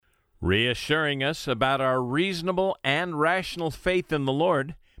Reassuring us about our reasonable and rational faith in the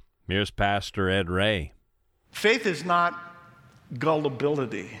Lord, here's Pastor Ed Ray. Faith is not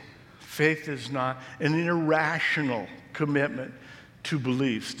gullibility. Faith is not an irrational commitment to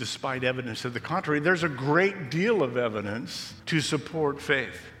beliefs despite evidence to the contrary. There's a great deal of evidence to support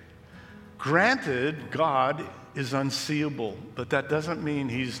faith. Granted, God is unseeable, but that doesn't mean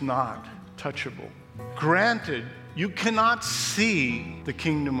he's not touchable. Granted, you cannot see the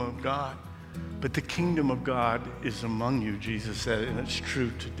kingdom of God, but the kingdom of God is among you, Jesus said, and it's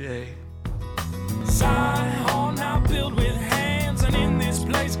true today. Zion now built with hands, and in this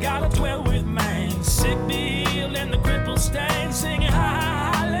place gotta dwell with man. Sick be healed and the crippled stand, singing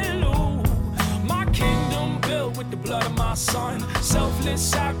hallelujah. My kingdom built with the blood of my son, selfless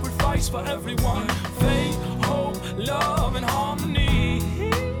sacrifice for everyone. Faith, hope, love, and harmony.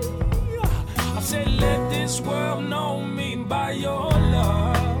 I said, let this world know me by your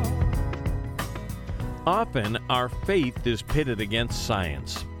love. Often, our faith is pitted against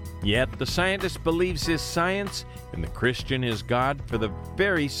science. Yet, the scientist believes his science and the Christian his God for the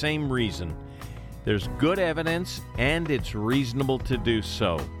very same reason. There's good evidence, and it's reasonable to do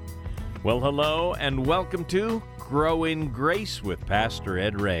so. Well, hello, and welcome to Grow in Grace with Pastor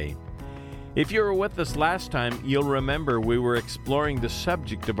Ed Ray. If you were with us last time, you'll remember we were exploring the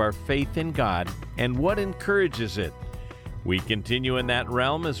subject of our faith in God and what encourages it. We continue in that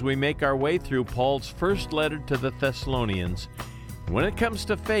realm as we make our way through Paul's first letter to the Thessalonians. When it comes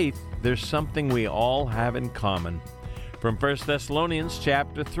to faith, there's something we all have in common. From 1 Thessalonians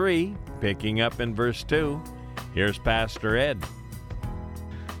chapter 3, picking up in verse 2, here's Pastor Ed.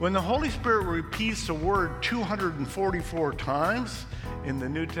 When the Holy Spirit repeats a word 244 times in the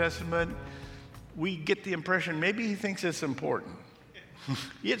New Testament, we get the impression maybe he thinks it's important.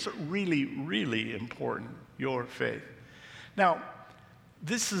 It's really, really important, your faith. Now,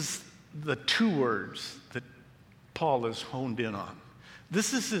 this is the two words that Paul has honed in on.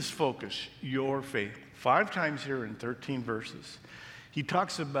 This is his focus, your faith. 5 times here in 13 verses. He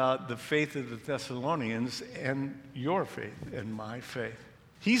talks about the faith of the Thessalonians and your faith and my faith.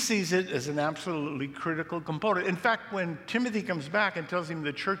 He sees it as an absolutely critical component. In fact, when Timothy comes back and tells him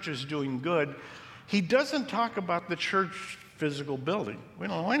the church is doing good, he doesn't talk about the church physical building. We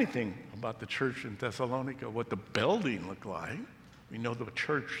don't know anything about the church in Thessalonica, what the building looked like. We know the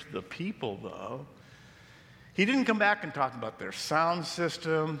church, the people, though. He didn't come back and talk about their sound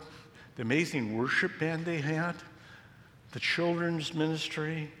system, the amazing worship band they had, the children's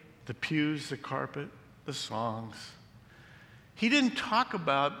ministry, the pews, the carpet, the songs. He didn't talk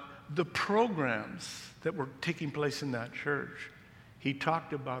about the programs that were taking place in that church. He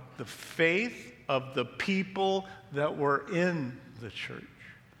talked about the faith of the people that were in the church.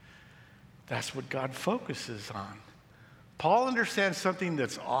 That's what God focuses on. Paul understands something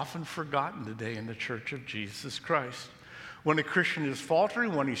that's often forgotten today in the church of Jesus Christ. When a Christian is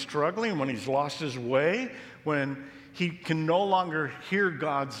faltering, when he's struggling, when he's lost his way, when he can no longer hear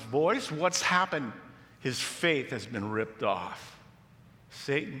God's voice, what's happened? His faith has been ripped off.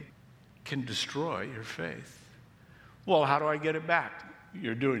 Satan can destroy your faith. Well, how do I get it back?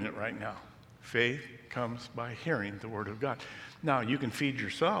 You're doing it right now. Faith comes by hearing the Word of God. Now, you can feed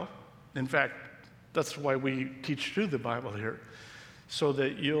yourself. In fact, that's why we teach through the Bible here, so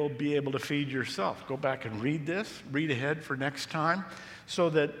that you'll be able to feed yourself. Go back and read this, read ahead for next time, so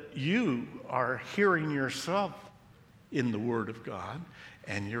that you are hearing yourself in the Word of God,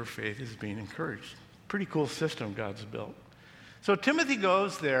 and your faith is being encouraged. Pretty cool system God's built. So Timothy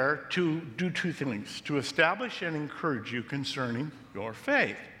goes there to do 2 things, to establish and encourage you concerning your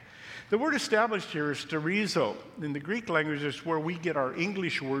faith. The word established here is sterizo. In the Greek language, it's where we get our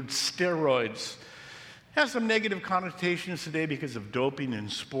English word steroids. It has some negative connotations today because of doping in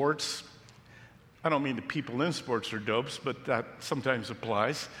sports. I don't mean the people in sports are dopes, but that sometimes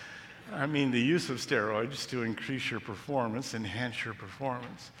applies. I mean the use of steroids to increase your performance, enhance your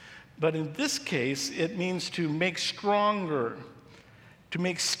performance. But in this case, it means to make stronger, to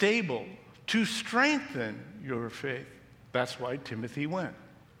make stable, to strengthen your faith. That's why Timothy went.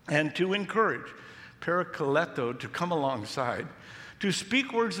 And to encourage, parakleto, to come alongside, to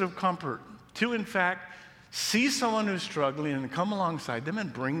speak words of comfort, to in fact see someone who's struggling and come alongside them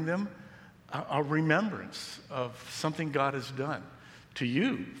and bring them a remembrance of something God has done to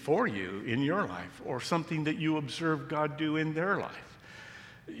you, for you, in your life, or something that you observe God do in their life.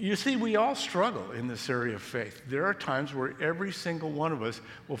 You see, we all struggle in this area of faith. There are times where every single one of us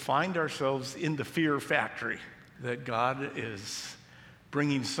will find ourselves in the fear factory, that God is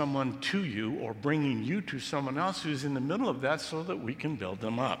bringing someone to you or bringing you to someone else who's in the middle of that so that we can build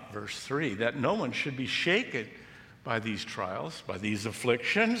them up. Verse 3, that no one should be shaken by these trials, by these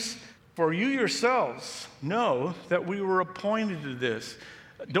afflictions. For you yourselves know that we were appointed to this.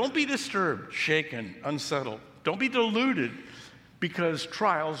 Don't be disturbed, shaken, unsettled. Don't be deluded because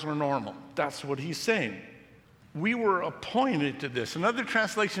trials are normal. That's what he's saying. We were appointed to this. Another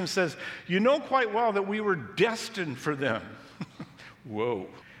translation says, you know quite well that we were destined for them. Whoa.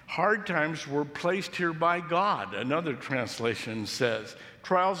 Hard times were placed here by God, another translation says.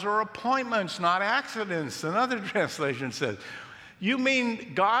 Trials are appointments, not accidents, another translation says. You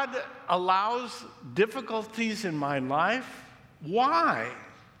mean God allows difficulties in my life? Why?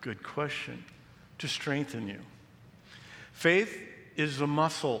 Good question. To strengthen you. Faith is a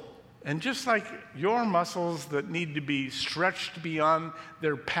muscle. And just like your muscles that need to be stretched beyond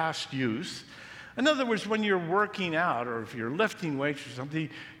their past use, in other words, when you're working out or if you're lifting weights or something,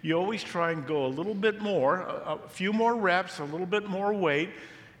 you always try and go a little bit more, a few more reps, a little bit more weight,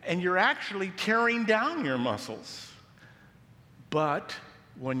 and you're actually tearing down your muscles. But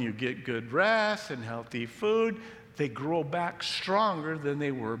when you get good rest and healthy food, they grow back stronger than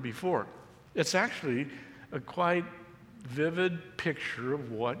they were before. It's actually a quite vivid picture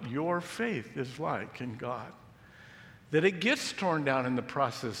of what your faith is like in God. That it gets torn down in the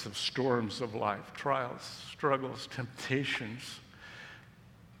process of storms of life, trials, struggles, temptations.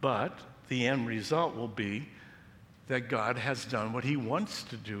 But the end result will be that God has done what he wants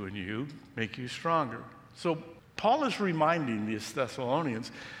to do in you, make you stronger. So Paul is reminding these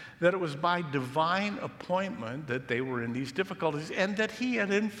Thessalonians that it was by divine appointment that they were in these difficulties and that he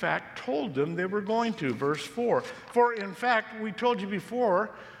had in fact told them they were going to. Verse 4, for in fact, we told you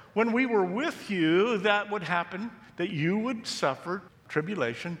before, when we were with you, that would happen, that you would suffer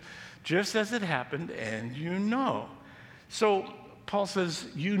tribulation, just as it happened, and you know. So Paul says,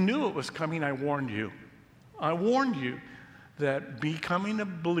 you knew it was coming, I warned you. I warned you that becoming a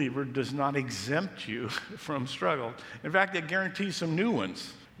believer does not exempt you from struggle. In fact, it guarantees some new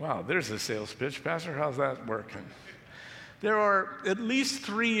ones. Wow, there's a sales pitch. Pastor, how's that working? There are at least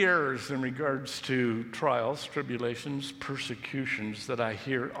 3 errors in regards to trials, tribulations, persecutions that I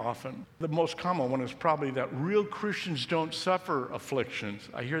hear often. The most common one is probably that real Christians don't suffer afflictions.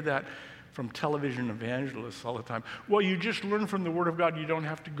 I hear that from television evangelists all the time. Well, you just learn from the Word of God you don't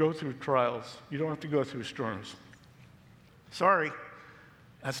have to go through trials. You don't have to go through storms. Sorry,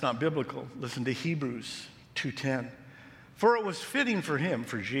 that's not biblical. Listen to Hebrews 2:10. For it was fitting for him,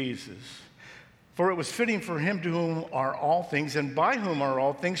 for Jesus, for it was fitting for him to whom are all things and by whom are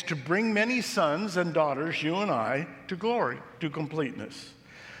all things, to bring many sons and daughters, you and I, to glory, to completeness,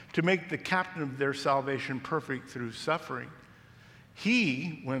 to make the captain of their salvation perfect through suffering.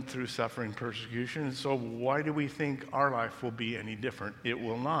 He went through suffering, persecution, and so why do we think our life will be any different? It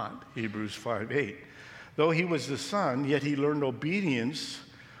will not. Hebrews 5:8. Though he was the Son, yet he learned obedience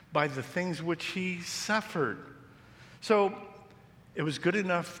by the things which he suffered. So it was good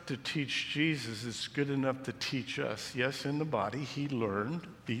enough to teach Jesus. It's good enough to teach us. Yes, in the body, he learned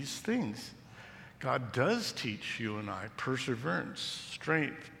these things. God does teach you and I perseverance,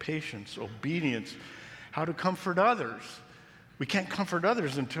 strength, patience, obedience, how to comfort others. We can't comfort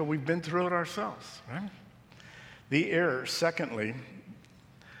others until we've been through it ourselves, right? The error, secondly,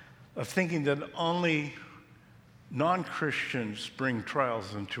 of thinking that only non-Christians bring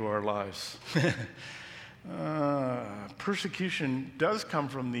trials into our lives. Persecution does come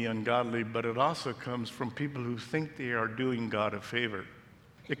from the ungodly, but it also comes from people who think they are doing God a favor.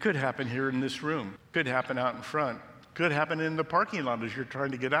 It could happen here in this room. It could happen out in front. It could happen in the parking lot as you're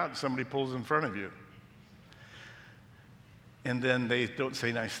trying to get out and somebody pulls in front of you. And then they don't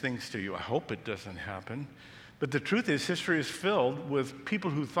say nice things to you. I hope it doesn't happen. But the truth is, history is filled with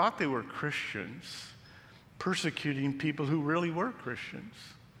people who thought they were Christians persecuting people who really were Christians.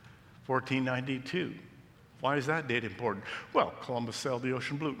 1492. Why is that date important? Well, Columbus sailed the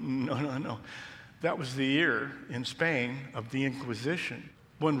ocean blue. No. That was the year in Spain of the Inquisition,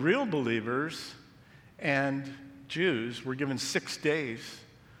 when real believers and Jews were given 6 days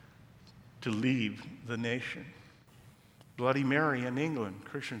to leave the nation. Bloody Mary in England,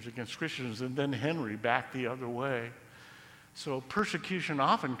 Christians against Christians, and then Henry back the other way. So persecution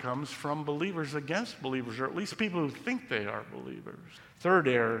often comes from believers against believers, or at least people who think they are believers. Third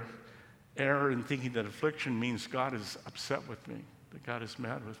error in thinking that affliction means God is upset with me, that God is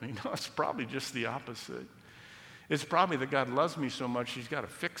mad with me. No, it's probably just the opposite. It's probably that God loves me so much, he's got to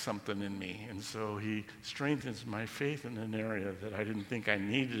fix something in me. And so he strengthens my faith in an area that I didn't think I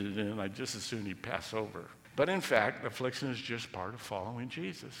needed it in. I just as soon he'd pass over. But in fact, affliction is just part of following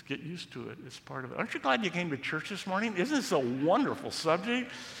Jesus. Get used to it. It's part of it. Aren't you glad you came to church this morning? Isn't this a wonderful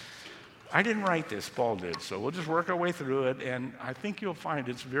subject? I didn't write this, Paul did, so we'll just work our way through it, and I think you'll find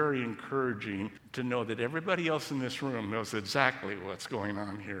it's very encouraging to know that everybody else in this room knows exactly what's going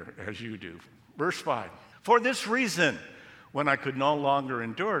on here as you do. Verse 5, for this reason, when I could no longer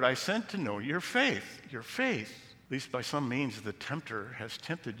endure it, I sent to know your faith. Your faith, at least by some means the tempter has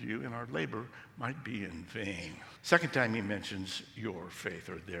tempted you, and our labor might be in vain. Second time he mentions your faith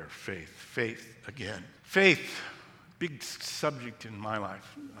or their faith. Faith again. Faith. Big subject in my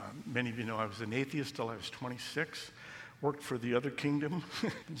life. Many of you know I was an atheist till I was 26, worked for the other kingdom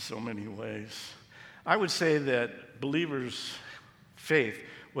in so many ways. I would say that believers' faith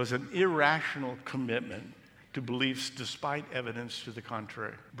was an irrational commitment to beliefs despite evidence to the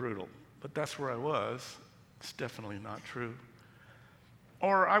contrary. Brutal. But that's where I was. It's definitely not true.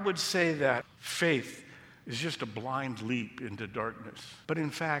 Or I would say that faith is just a blind leap into darkness. But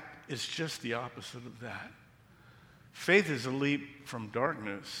in fact, it's just the opposite of that. Faith is a leap from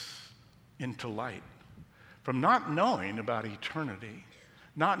darkness into light, from not knowing about eternity,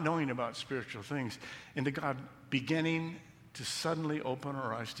 not knowing about spiritual things, into God beginning to suddenly open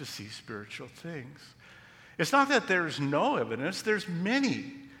our eyes to see spiritual things. It's not that there's no evidence, there's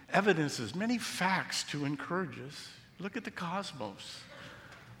many evidences, many facts to encourage us. Look at the cosmos,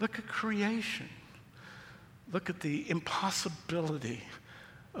 look at creation, look at the impossibility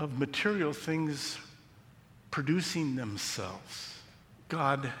of material things producing themselves.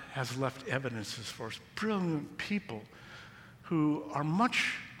 God has left evidences for us. Brilliant people who are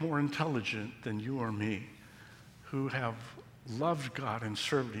much more intelligent than you or me, who have loved God and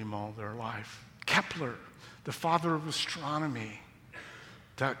served him all their life. Kepler, the father of astronomy,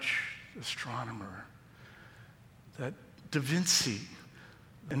 Dutch astronomer. That Da Vinci,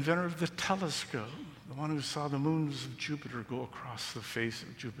 inventor of the telescope, the one who saw the moons of Jupiter go across the face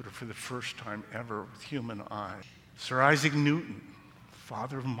of Jupiter for the first time ever with human eyes. Sir Isaac Newton,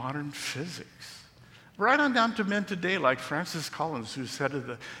 father of modern physics. Right on down to men today like Francis Collins, who's head of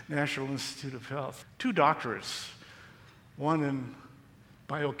the National Institute of Health. 2 doctorates, one in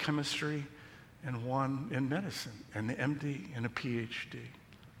biochemistry and one in medicine, an MD and a PhD.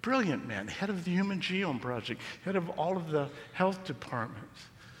 Brilliant man, head of the Human Genome Project, head of all of the health departments.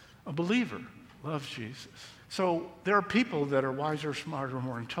 A believer. Loves Jesus. So there are people that are wiser, smarter,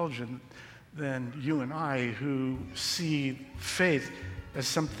 more intelligent than you and I who see faith as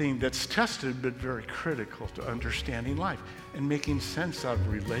something that's tested but very critical to understanding life and making sense out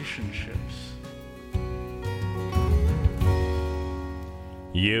of relationships.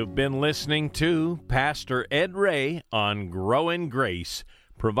 You've been listening to Pastor Ed Ray on Grow in Grace,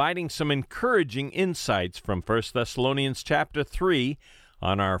 providing some encouraging insights from 1 Thessalonians chapter 3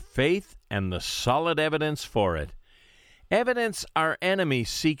 on our faith and the solid evidence for it. Evidence our enemy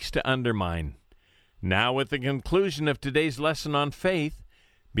seeks to undermine. Now, with the conclusion of today's lesson on faith,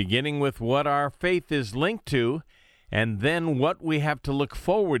 beginning with what our faith is linked to, and then what we have to look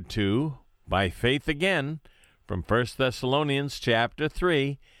forward to by faith again, from 1 Thessalonians chapter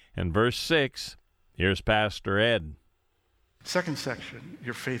 3 and verse 6, here's Pastor Ed. Second section,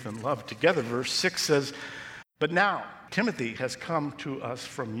 your faith and love together. Verse 6 says, but now Timothy has come to us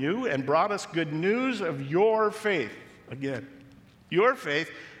from you and brought us good news of your faith. Again, your faith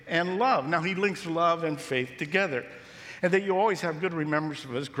and love. Now he links love and faith together. And that you always have good remembrance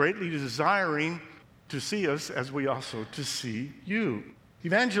of us, greatly desiring to see us as we also to see you.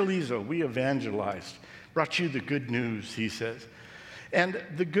 Evangelizo, we evangelized. Brought you the good news, he says. And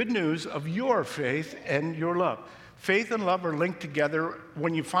the good news of your faith and your love. Faith and love are linked together.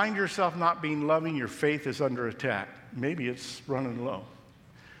 When you find yourself not being loving, your faith is under attack. Maybe it's running low.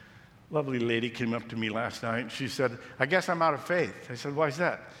 Lovely lady came up to me last night. She said, I guess I'm out of faith. I said, why is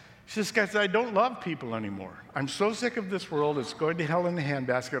that? She says, guys, I don't love people anymore. I'm so sick of this world. It's going to hell in a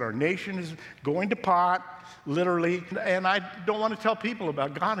handbasket. Our nation is going to pot, literally. And I don't want to tell people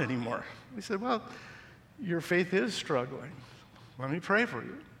about God anymore. We said, well, your faith is struggling. Let me pray for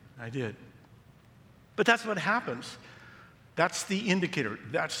you. I did. But that's what happens. That's the indicator.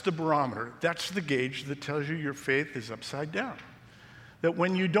 That's the barometer. That's the gauge that tells you your faith is upside down. That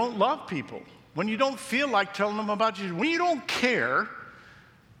when you don't love people, when you don't feel like telling them about Jesus, when you don't care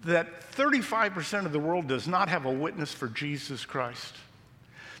that 35% of the world does not have a witness for Jesus Christ,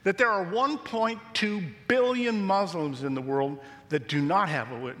 that there are 1.2 billion Muslims in the world that do not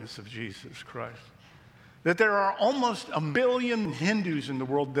have a witness of Jesus Christ, that there are almost 1 billion Hindus in the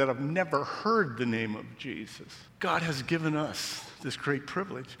world that have never heard the name of Jesus. God has given us this great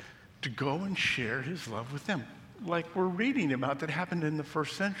privilege to go and share his love with them, like we're reading about that happened in the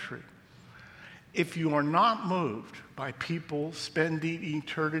first century. If you are not moved by people spending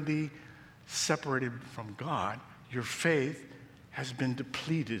eternity separated from God, your faith has been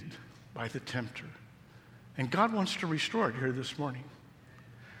depleted by the tempter. And God wants to restore it here this morning.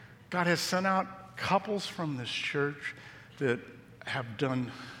 God has sent out couples from this church that have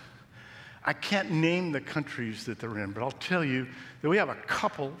done, I can't name the countries that they're in, but I'll tell you that we have a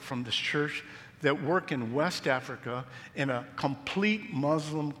couple from this church that work in West Africa in a complete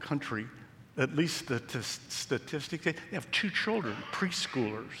Muslim country. At least the statistics, they have 2 children,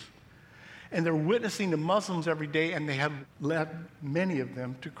 preschoolers. And they're witnessing to Muslims every day, and they have led many of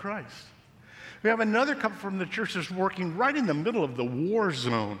them to Christ. We have another couple from the church that's working right in the middle of the war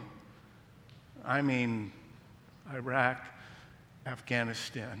zone. I mean, Iraq,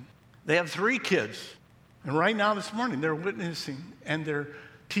 Afghanistan. They have 3 kids. And right now, this morning, they're witnessing and they're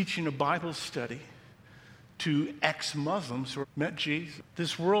teaching a Bible study to ex-Muslims who met Jesus.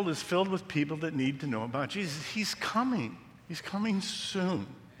 This world is filled with people that need to know about Jesus. He's coming. He's coming soon.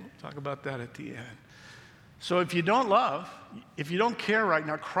 We'll talk about that at the end. So if you don't love, if you don't care right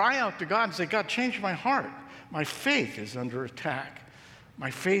now, cry out to God and say, God, change my heart. My faith is under attack.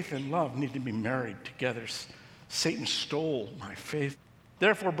 My faith and love need to be married together. Satan stole my faith.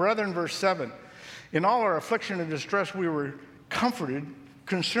 Therefore, brethren, verse 7, in all our affliction and distress we were comforted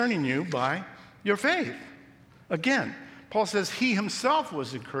concerning you by your faith. Again, Paul says he himself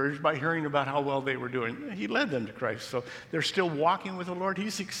was encouraged by hearing about how well they were doing. He led them to Christ, so they're still walking with the Lord.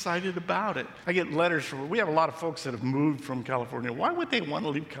 He's excited about it. I get letters we have a lot of folks that have moved from California. Why would they want to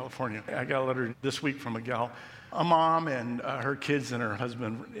leave California? I got a letter this week from a gal. A mom and her kids and her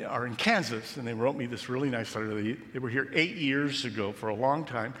husband are in Kansas, and they wrote me this really nice letter. They were here 8 years ago for a long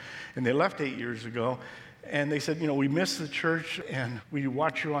time, and they left 8 years ago. And they said, we miss the church, and we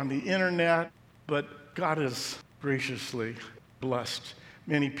watch you on the internet, but God has graciously blessed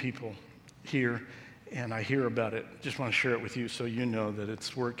many people here, and I hear about it. Just want to share it with you so you know that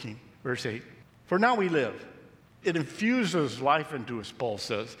it's working. Verse 8, for now we live. It infuses life into us, Paul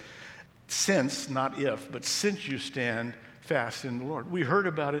says. Since, not if, but since you stand fast in the Lord. We heard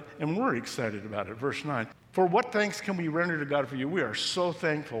about it, and we're excited about it. Verse 9, for what thanks can we render to God for you? We are so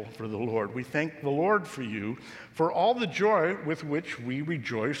thankful for the Lord. We thank the Lord for you, for all the joy with which we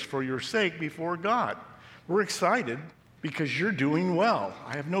rejoice for your sake before God. We're excited because you're doing well.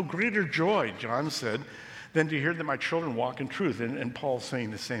 I have no greater joy, John said, than to hear that my children walk in truth. And Paul's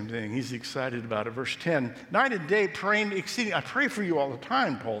saying the same thing. He's excited about it. Verse 10, night and day praying exceeding. I pray for you all the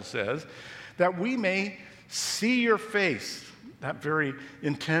time, Paul says, that we may see your face. That very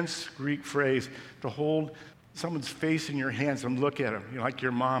intense Greek phrase, to hold someone's face in your hands and look at them, like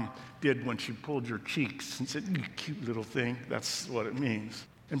your mom did when she pulled your cheeks and said, you cute little thing. That's what it means.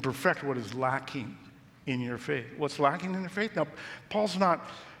 And perfect what is lacking in your faith. What's lacking in their faith? Now, Paul's not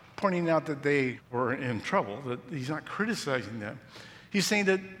pointing out that they were in trouble, that he's not criticizing them. He's saying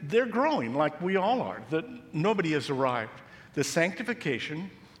that they're growing like we all are, that nobody has arrived. The sanctification,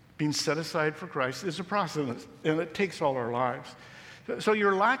 being set aside for Christ, is a process, and it takes all our lives. So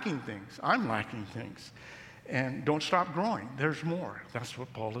you're lacking things. I'm lacking things. And don't stop growing. There's more. That's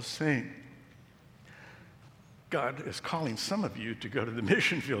what Paul is saying. God is calling some of you to go to the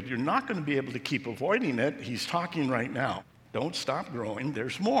mission field. You're not going to be able to keep avoiding it. He's talking right now. Don't stop growing.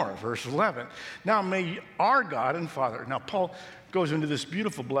 There's more. Verse 11. Now may our God and Father. Now Paul goes into this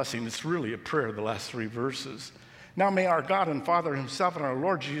beautiful blessing. It's really a prayer, the last 3 verses. Now may our God and Father himself and our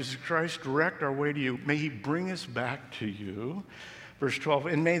Lord Jesus Christ direct our way to you. May he bring us back to you. Verse 12,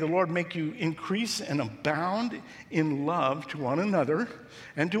 and may the Lord make you increase and abound in love to one another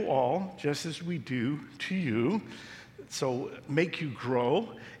and to all, just as we do to you. So make you grow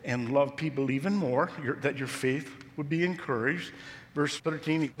and love people even more, that your faith would be encouraged. Verse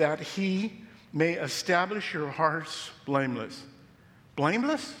 13, that he may establish your hearts blameless.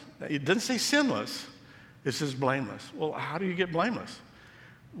 Blameless? It doesn't say sinless. It says blameless. Well, how do you get blameless?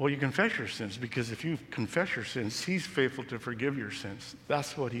 Well, you confess your sins, because if you confess your sins, he's faithful to forgive your sins.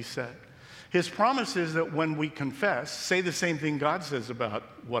 That's what he said. His promise is that when we confess, say the same thing God says about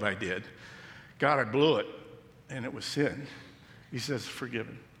what I did. God, I blew it, and it was sin. He says,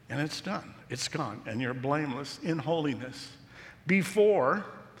 forgiven. And it's done. It's gone. And you're blameless in holiness before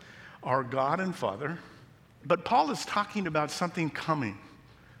our God and Father. But Paul is talking about something coming.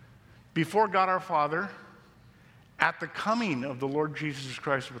 Before God our Father, at the coming of the Lord Jesus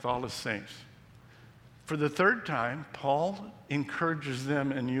Christ with all his saints. For the 3rd time, Paul encourages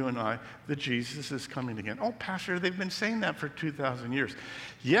them and you and I that Jesus is coming again. Oh, Pastor, they've been saying that for 2,000 years.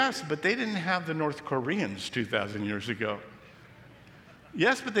 Yes, but they didn't have the North Koreans 2,000 years ago.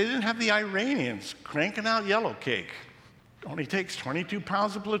 Yes, but they didn't have the Iranians cranking out yellow cake. It only takes 22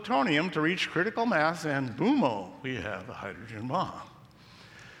 pounds of plutonium to reach critical mass, and boom-o, we have a hydrogen bomb.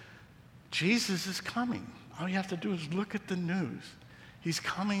 Jesus is coming. All you have to do is look at the news. He's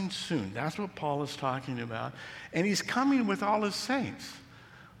coming soon. That's what Paul is talking about. And he's coming with all his saints.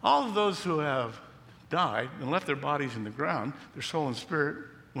 All of those who have died and left their bodies in the ground, their soul and spirit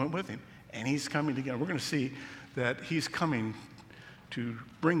went with him. And he's coming again. We're going to see that he's coming to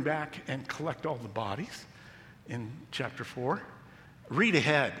bring back and collect all the bodies in chapter 4. Read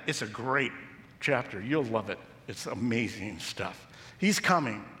ahead. It's a great chapter. You'll love it. It's amazing stuff. He's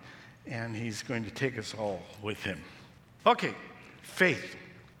coming, and he's going to take us all with him. Okay, faith.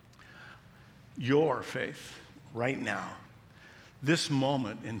 Your faith right now. This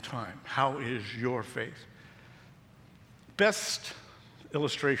moment in time. How is your faith? Best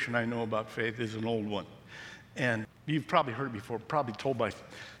illustration I know about faith is an old one. And you've probably heard it before, probably told by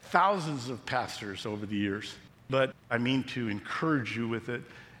thousands of pastors over the years. But I mean to encourage you with it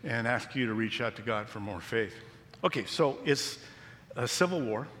and ask you to reach out to God for more faith. Okay, so it's a civil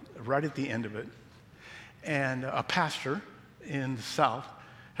war right at the end of it. And a pastor in the South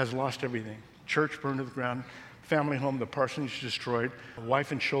has lost everything. Church burned to the ground, family home, the parsonage destroyed,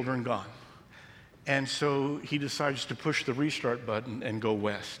 wife and children gone. And so he decides to push the restart button and go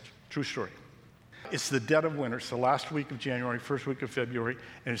west. True story. It's the dead of winter. It's the last week of January, first week of February,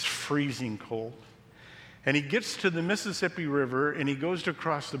 and it's freezing cold. And he gets to the Mississippi River, and he goes to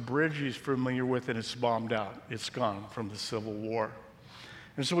cross the bridge he's familiar with, and it's bombed out. It's gone from the Civil War.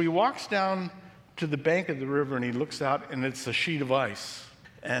 And so he walks down to the bank of the river, and he looks out, and it's a sheet of ice.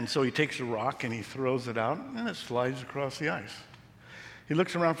 And so he takes a rock, and he throws it out, and it slides across the ice. He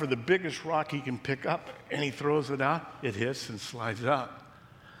looks around for the biggest rock he can pick up, and he throws it out. It hits and slides out.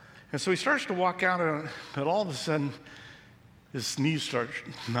 And so he starts to walk out, but all of a sudden, his knees start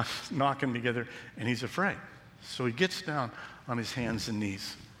knocking together, and he's afraid. So he gets down on his hands and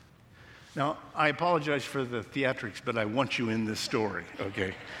knees. Now, I apologize for the theatrics, but I want you in this story,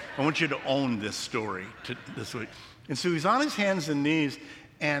 okay? I want you to own this story this week. And so he's on his hands and knees,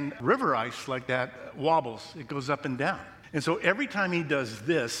 and river ice like that wobbles. It goes up and down. And so every time he does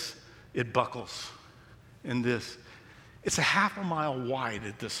this, it buckles. And this. It's a half a mile wide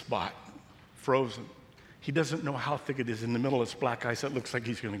at this spot, frozen. He doesn't know how thick it is. In the middle of this black ice, it looks like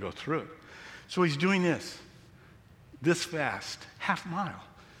he's going to go through it. So he's doing this fast, half mile.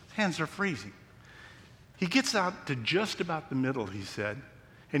 His hands are freezing. He gets out to just about the middle, he said,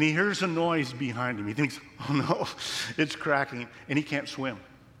 and he hears a noise behind him. He thinks, oh no, it's cracking, and he can't swim.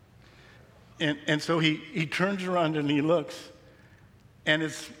 And so he turns around and he looks, and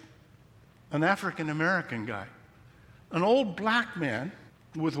it's an African-American guy, an old black man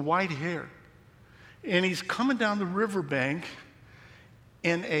with white hair. And he's coming down the riverbank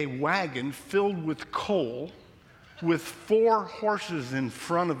in a wagon filled with coal with 4 horses in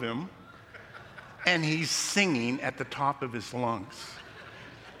front of him, and he's singing at the top of his lungs.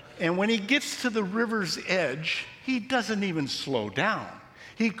 And when he gets to the river's edge, he doesn't even slow down.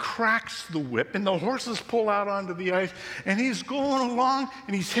 He cracks the whip, and the horses pull out onto the ice, and he's going along,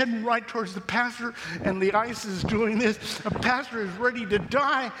 and he's heading right towards the pastor, and the ice is doing this. The pastor is ready to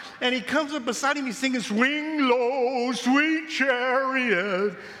die, and he comes up beside him, he's singing, "Swing low, sweet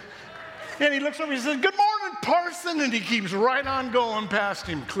chariot." And he looks over, he says, "Good morning, parson," and he keeps right on going past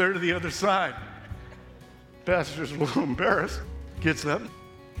him, clear to the other side. Pastor's a little embarrassed, gets up,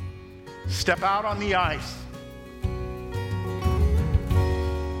 step out on the ice.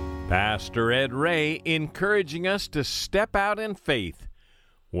 Pastor Ed Ray encouraging us to step out in faith.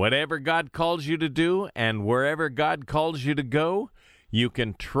 Whatever God calls you to do and wherever God calls you to go, you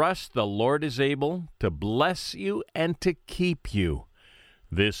can trust the Lord is able to bless you and to keep you.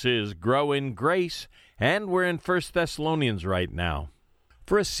 This is Grow in Grace, and we're in 1 Thessalonians right now.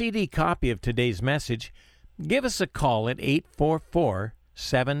 For a CD copy of today's message, give us a call at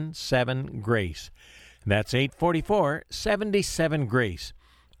 844-77-GRACE. That's 844-77-GRACE.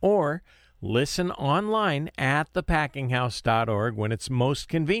 Or listen online at thepackinghouse.org when it's most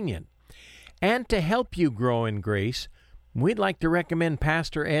convenient. And to help you grow in grace, we'd like to recommend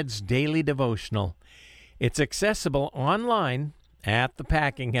Pastor Ed's Daily Devotional. It's accessible online at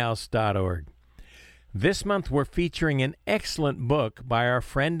thepackinghouse.org. This month we're featuring an excellent book by our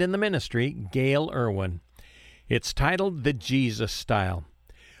friend in the ministry, Gail Irwin. It's titled The Jesus Style.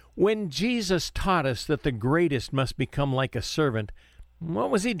 When Jesus taught us that the greatest must become like a servant, what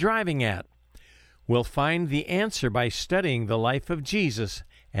was he driving at? We'll find the answer by studying the life of Jesus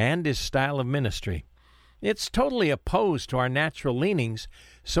and his style of ministry. It's totally opposed to our natural leanings,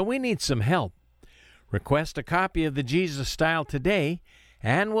 so we need some help. Request a copy of the Jesus Style today,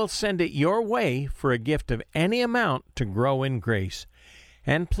 and we'll send it your way for a gift of any amount to grow in grace.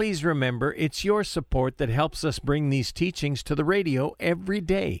 And please remember, it's your support that helps us bring these teachings to the radio every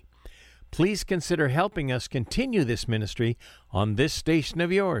day. please consider helping us continue this ministry on this station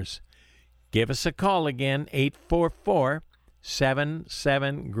of yours. Give us a call again,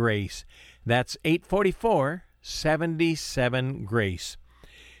 844-77-GRACE. That's 844-77-GRACE.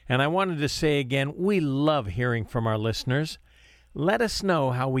 And I wanted to say again, we love hearing from our listeners. Let us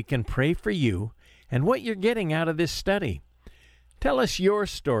know how we can pray for you and what you're getting out of this study. Tell us your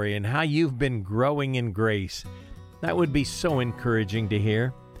story and how you've been growing in grace. That would be so encouraging to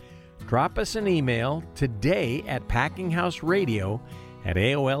hear. Drop us an email today at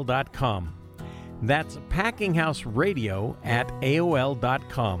packinghouseradio@aol.com. That's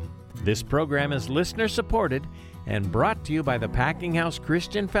packinghouseradio@aol.com. This program is listener-supported and brought to you by the Packing House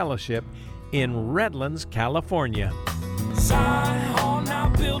Christian Fellowship in Redlands, California. Zion now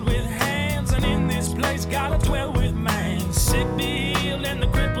built with hands, and in this place gotta dwell with man. Sick be healed and the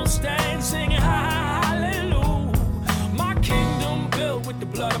crippled stand, singing hallelujah. My kingdom built with the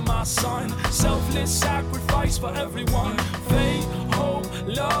blood of my son, selfless sacrifice for everyone. Faith, hope,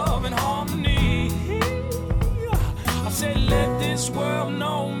 love, and harmony. I said, let this world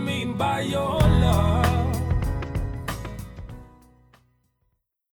know me by your love.